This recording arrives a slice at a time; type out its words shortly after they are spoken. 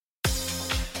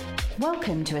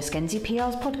Welcome to ESKENZI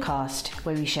PR's podcast,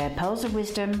 where we share pearls of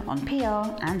wisdom on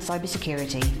PR and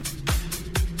cybersecurity.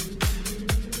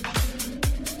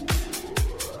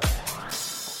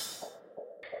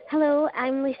 Hello,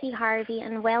 I'm Lucy Harvey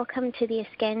and welcome to the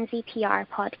ESKENZI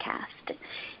PR podcast.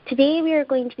 Today we are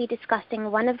going to be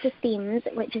discussing one of the themes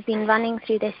which has been running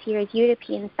through this year's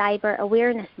European Cyber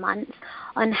Awareness Month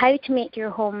on how to make your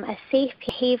home a safe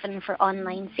haven for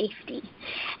online safety.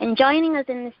 And joining us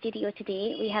in the studio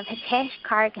today we have Hitesh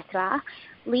Kargatra,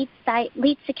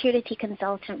 lead security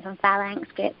consultant from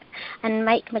Phalanx Group, and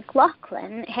Mike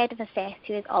McLaughlin, head of Assess,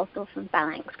 who is also from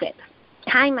Phalanx Group.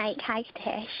 Hi Mike, hi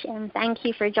Hitesh, and thank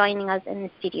you for joining us in the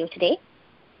studio today.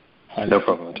 No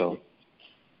problem at all.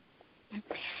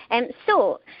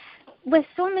 So, with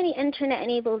so many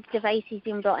internet-enabled devices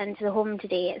being brought into the home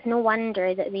today, it's no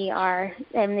wonder that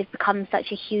they've become such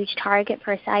a huge target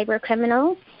for cyber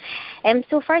criminals.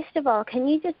 So first of all, can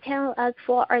you just tell us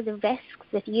what are the risks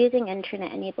with using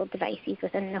internet-enabled devices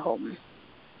within the home?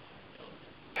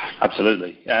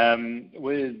 Absolutely.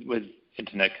 With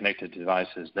internet-connected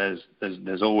devices,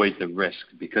 there's always the risk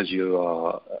because you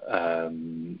are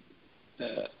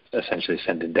essentially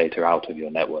sending data out of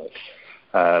your network.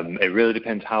 It really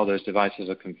depends how those devices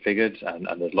are configured, and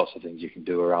there's lots of things you can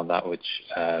do around that, which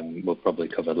we'll probably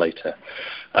cover later.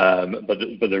 But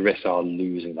the risks are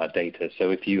losing that data. So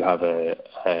if you have a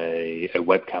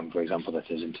webcam, for example, that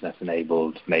is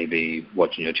internet-enabled, maybe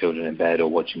watching your children in bed or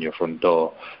watching your front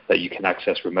door, that you can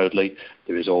access remotely,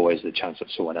 there is always the chance that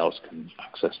someone else can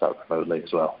access that remotely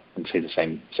as well and see the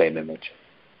same image.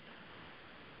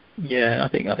 Yeah, I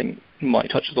think Mike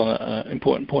touches on an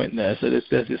important point there. So there's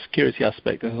the security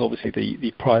aspect, and obviously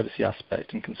the privacy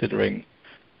aspect, and considering,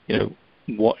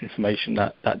 what information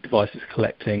that device is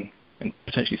collecting and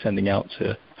potentially sending out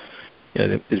to,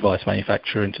 the device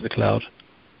manufacturer into the cloud.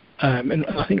 And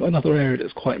I think another area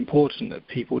that's quite important that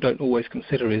people don't always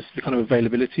consider is the kind of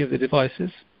availability of the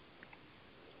devices.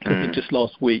 Just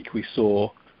last week we saw,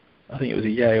 I think it was a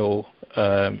Yale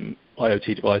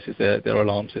IoT devices, their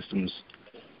alarm systems.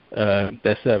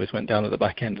 Their service went down at the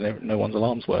back end and no one's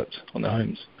alarms worked on their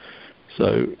homes.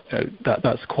 So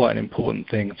that's quite an important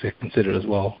thing to consider as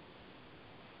well.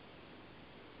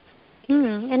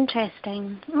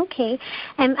 Interesting. Okay.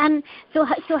 And so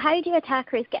how do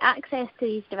attackers get access to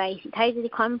these devices? How do they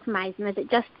compromise them? Is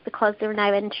it just because they're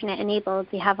now internet enabled,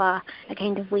 they have a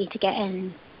kind of way to get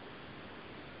in?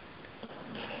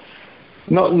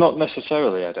 Not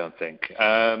necessarily, I don't think.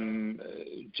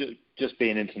 Just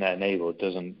being internet enabled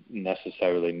doesn't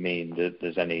necessarily mean that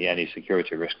there's any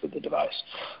security risk with the device.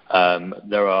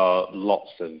 There are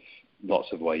lots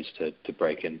of ways to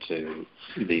break into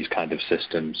these kind of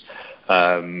systems.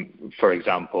 For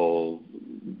example,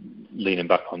 leaning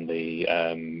back on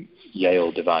the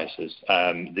Yale devices,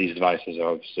 these devices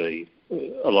are obviously,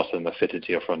 a lot of them are fitted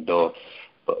to your front door.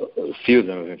 But a few of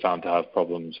them have been found to have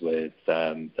problems with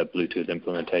the Bluetooth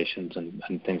implementations and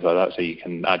things like that, so you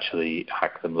can actually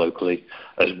hack them locally,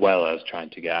 as well as trying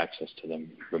to get access to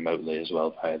them remotely as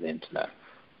well via the internet.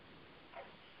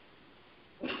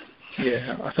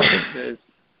 Yeah, I think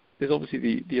there's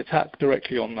obviously the attack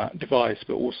directly on that device,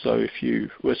 but also if you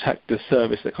attack the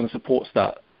service that kind of supports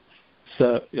that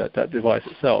device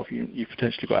itself, you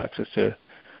potentially got access to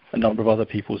a number of other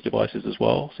people's devices as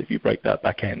well. So if you break that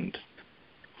back end,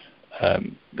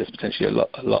 there's potentially a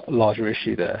lot larger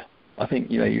issue there. I think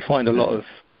you find a lot of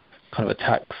kind of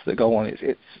attacks that go on.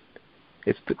 It's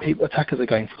the attackers are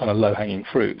going for kind of low-hanging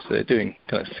fruit. So they're doing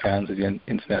kind of scans of the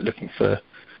internet, looking for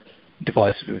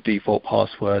devices with default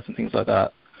passwords and things like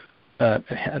that,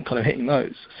 and kind of hitting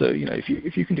those. So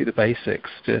if you can do the basics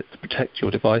to protect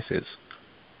your devices,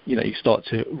 you start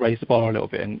to raise the bar a little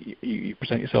bit, and you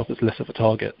present yourself as less of a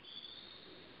target.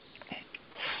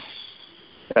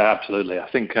 Yeah, absolutely.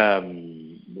 I think,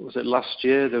 was it last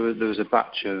year, there was a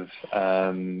batch of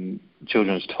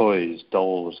children's toys,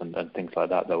 dolls and things like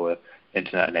that were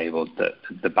internet-enabled, that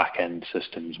the back-end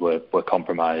systems were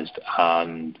compromised,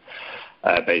 and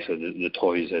basically the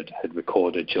toys had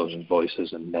recorded children's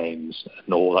voices and names,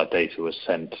 and all that data was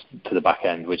sent to the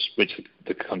back-end, which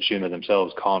the consumer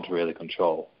themselves can't really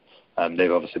control.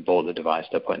 They've obviously bought the device,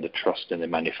 they're putting the trust in the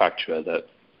manufacturer that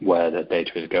where the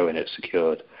data is going, it's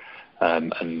secured.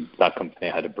 And that company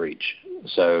had a breach.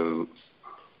 So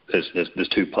there's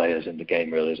two players in the game,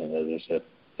 really, isn't there? There's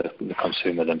the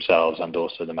consumer themselves and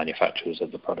also the manufacturers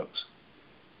of the products.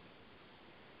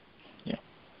 Yeah.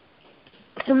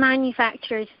 So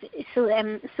manufacturers,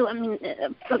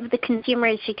 the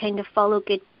consumers should kind of follow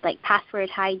good password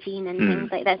hygiene and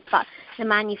things like this, but the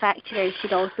manufacturers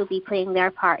should also be playing their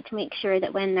part to make sure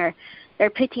that when they're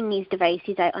putting these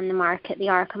devices out on the market, they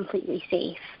are completely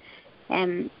safe.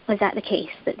 Was that the case,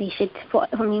 that they should,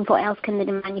 what else can the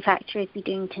manufacturers be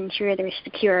doing to ensure they're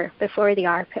secure before they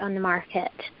are put on the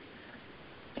market?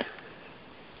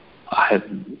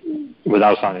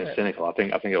 Without sounding cynical, I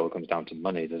think it all comes down to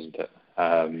money, doesn't it?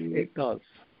 It does.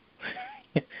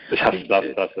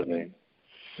 That's the thing.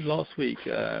 Last week,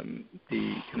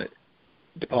 the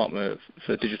Department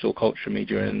for Digital Culture,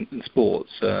 Media and Sports,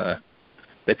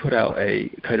 they put out a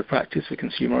code of practice for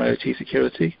consumer IoT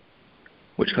security,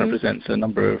 which kind of presents a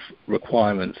number of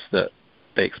requirements that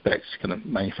they expect kind of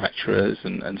manufacturers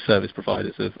and service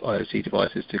providers of IoT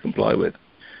devices to comply with.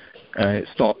 It's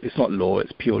not law;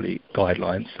 it's purely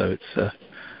guidelines. So it's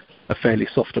a fairly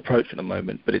soft approach at the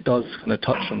moment, but it does kind of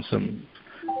touch on some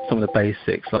of the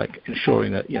basics, like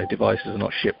ensuring that devices are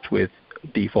not shipped with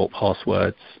default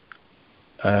passwords,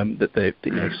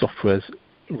 that software's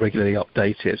regularly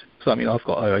updated. So I've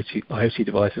got IoT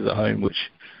devices at home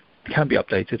which can be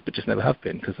updated, but just never have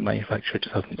been because the manufacturer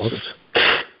just hasn't bothered.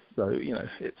 So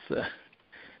it's a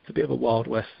bit of a wild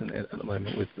west at the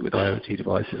moment with IoT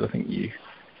devices. I think you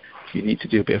need to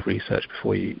do a bit of research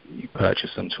before you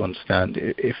purchase them to understand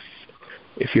if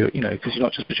you're because you're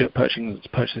not just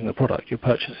purchasing the product, you're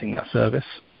purchasing that service.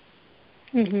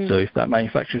 So if that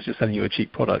manufacturer is just selling you a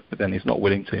cheap product, but then is not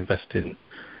willing to invest in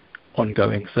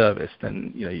ongoing service,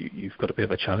 then you've got a bit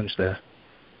of a challenge there.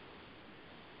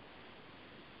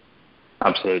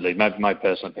 Absolutely. My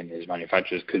personal opinion is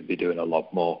manufacturers could be doing a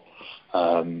lot more.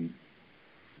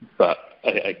 But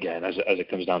again, as it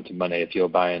comes down to money, if you're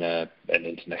buying an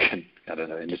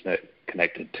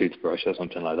internet-connected toothbrush or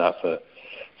something like that for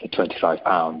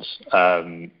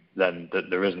 £25, then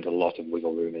there isn't a lot of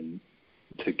wiggle room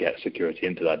to get security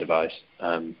into that device.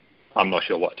 I'm not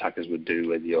sure what attackers would do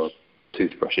with your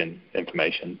toothbrushing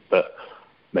information, but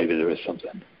maybe there is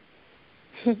something.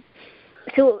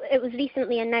 So it was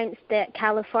recently announced that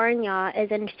California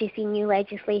is introducing new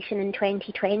legislation in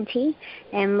 2020,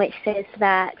 which says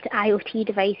that IoT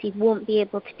devices won't be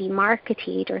able to be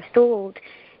marketed or sold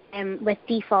with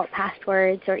default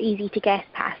passwords or easy-to-guess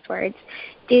passwords.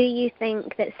 Do you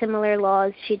think that similar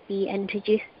laws should be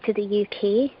introduced to the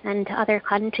UK and to other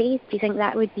countries? Do you think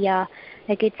that would be a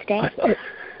good step? I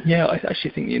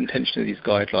actually think the intention of these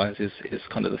guidelines is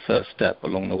kind of the first step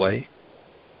along the way.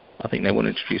 I think they want to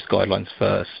introduce guidelines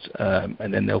first,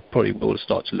 and then they'll probably will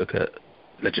start to look at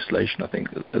legislation, I think,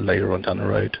 later on down the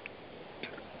road.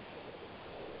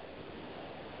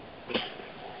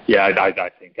 Yeah,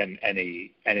 I think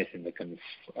anything that can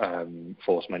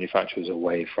force manufacturers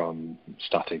away from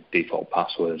static default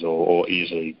passwords or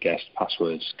easily guessed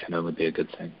passwords can only be a good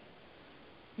thing.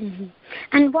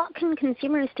 And what can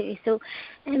consumers do? So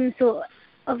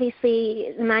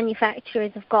obviously the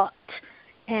manufacturers have got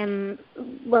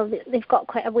they've got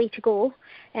quite a way to go.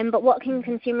 But what can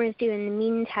consumers do in the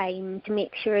meantime to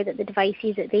make sure that the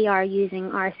devices that they are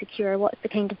using are secure? What's the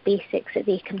kind of basics that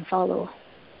they can follow?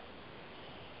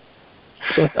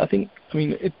 So I think,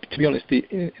 to be honest,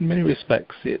 in many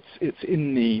respects, it's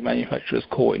in the manufacturer's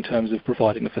court in terms of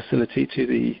providing a facility to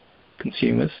the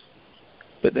consumers.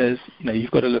 But there's,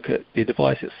 you've got to look at the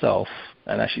device itself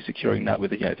and actually securing that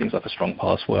with things like a strong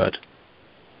password,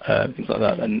 things like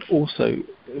that, and also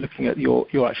looking at your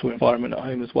actual environment at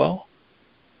home as well,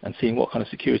 and seeing what kind of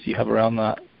security you have around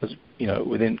that, as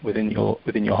within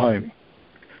your home.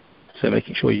 So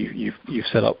making sure you've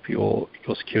set up your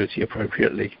security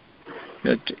appropriately.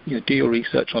 Do your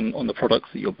research on the products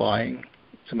that you're buying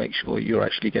to make sure you're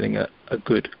actually getting a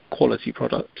good quality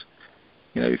product.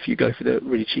 If you go for the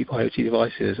really cheap IoT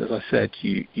devices, as I said,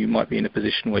 you might be in a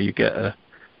position where you get a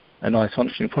nice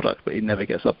functioning product, but it never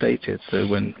gets updated. So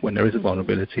when there is a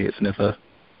vulnerability, it's never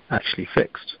actually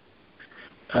fixed.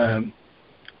 And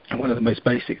one of the most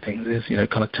basic things is,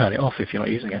 kind of turn it off if you're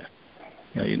not using it.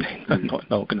 You're not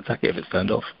going to attack it if it's turned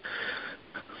off.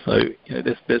 So,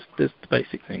 there's the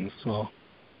basic things as well.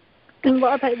 And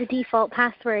what about the default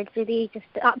passwords? Do they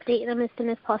just update them as soon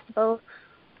as possible?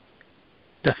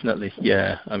 Definitely,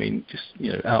 yeah. Just,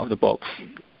 out of the box,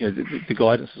 the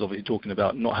guidance is obviously talking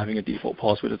about not having a default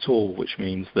password at all, which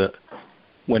means that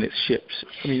when it's shipped,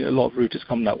 a lot of routers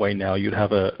come that way now. You'd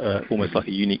have almost like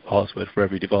a unique password for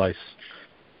every device.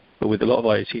 But with a lot of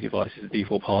IoT devices, the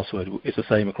default password is the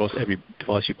same across every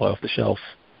device you buy off the shelf.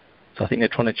 So I think they're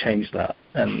trying to change that.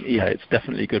 And yeah, it's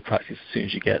definitely good practice as soon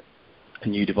as you get a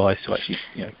new device to actually,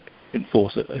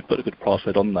 enforce it, put a good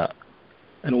password on that.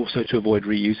 And also to avoid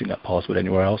reusing that password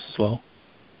anywhere else as well.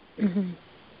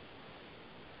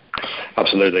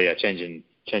 Absolutely, yeah. Changing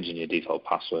your default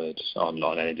passwords on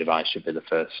any device should be the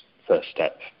first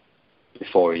step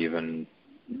before even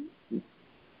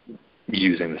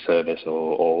using the service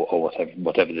or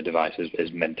whatever the device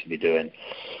is meant to be doing.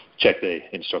 check the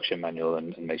instruction manual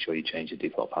and make sure you change your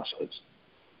default passwords.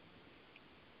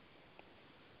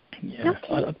 Yeah,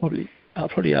 okay. I'll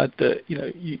probably add that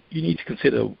you need to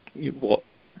consider what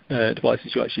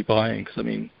devices you're actually buying, because I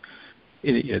mean,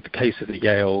 in the case of the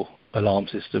Yale alarm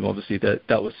system, obviously that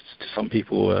was to some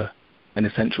people an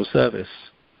essential service,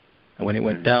 and when it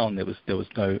went down, there was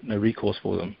no recourse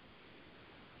for them.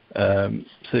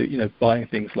 So buying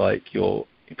things like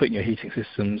putting your heating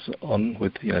systems on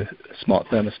with smart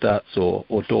thermostats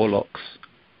or door locks,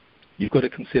 you've got to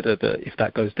consider that if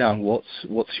that goes down,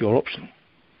 what's your option?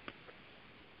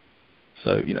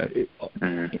 So, are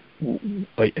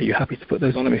you happy to put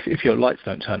those on them? If your lights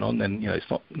don't turn on, then it's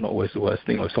not always the worst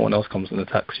thing. Or if someone else comes and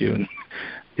attacks you and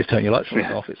just turn your lights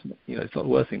off, it's it's not the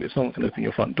worst thing. But if someone can open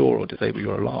your front door or disable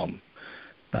your alarm,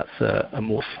 that's a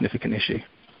more significant issue.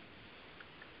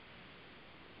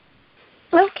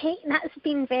 Okay, that's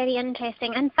been very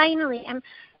interesting. And finally,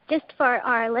 just for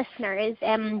our listeners,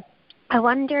 I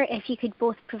wonder if you could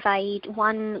both provide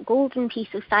one golden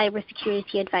piece of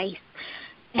cybersecurity advice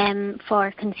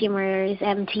for consumers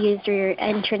to use their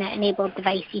internet-enabled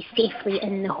devices safely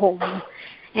in the home.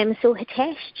 So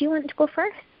Hitesh, do you want to go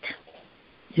first?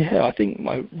 Yeah, I think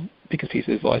my biggest piece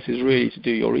of advice is really to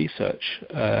do your research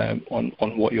on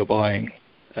what you're buying,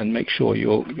 and make sure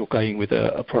you're going with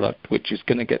a product which is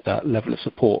going to get that level of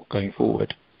support going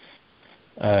forward.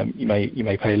 You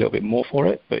may pay a little bit more for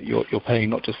it, but you're paying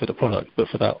not just for the product, but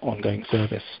for that ongoing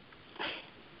service.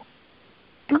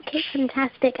 Okay,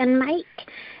 fantastic. And Mike,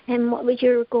 what would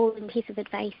your golden piece of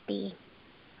advice be?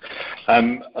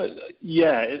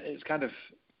 It's kind of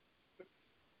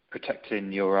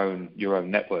protecting your own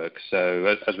network.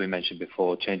 So as we mentioned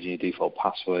before, changing your default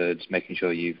passwords, making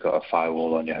sure you've got a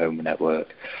firewall on your home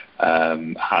network,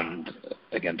 and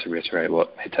again, to reiterate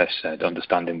what Hitesh said,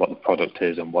 understanding what the product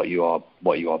is and what you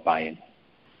are buying.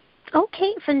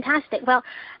 Okay, fantastic. Well,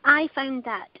 I found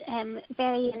that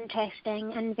very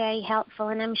interesting and very helpful,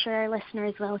 and I'm sure our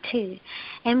listeners will too.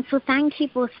 So thank you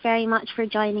both very much for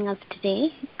joining us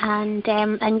today. And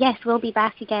yes, we'll be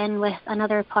back again with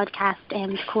another podcast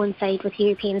to coincide with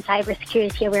European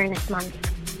Cybersecurity Awareness Month.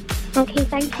 Okay,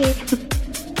 thank you.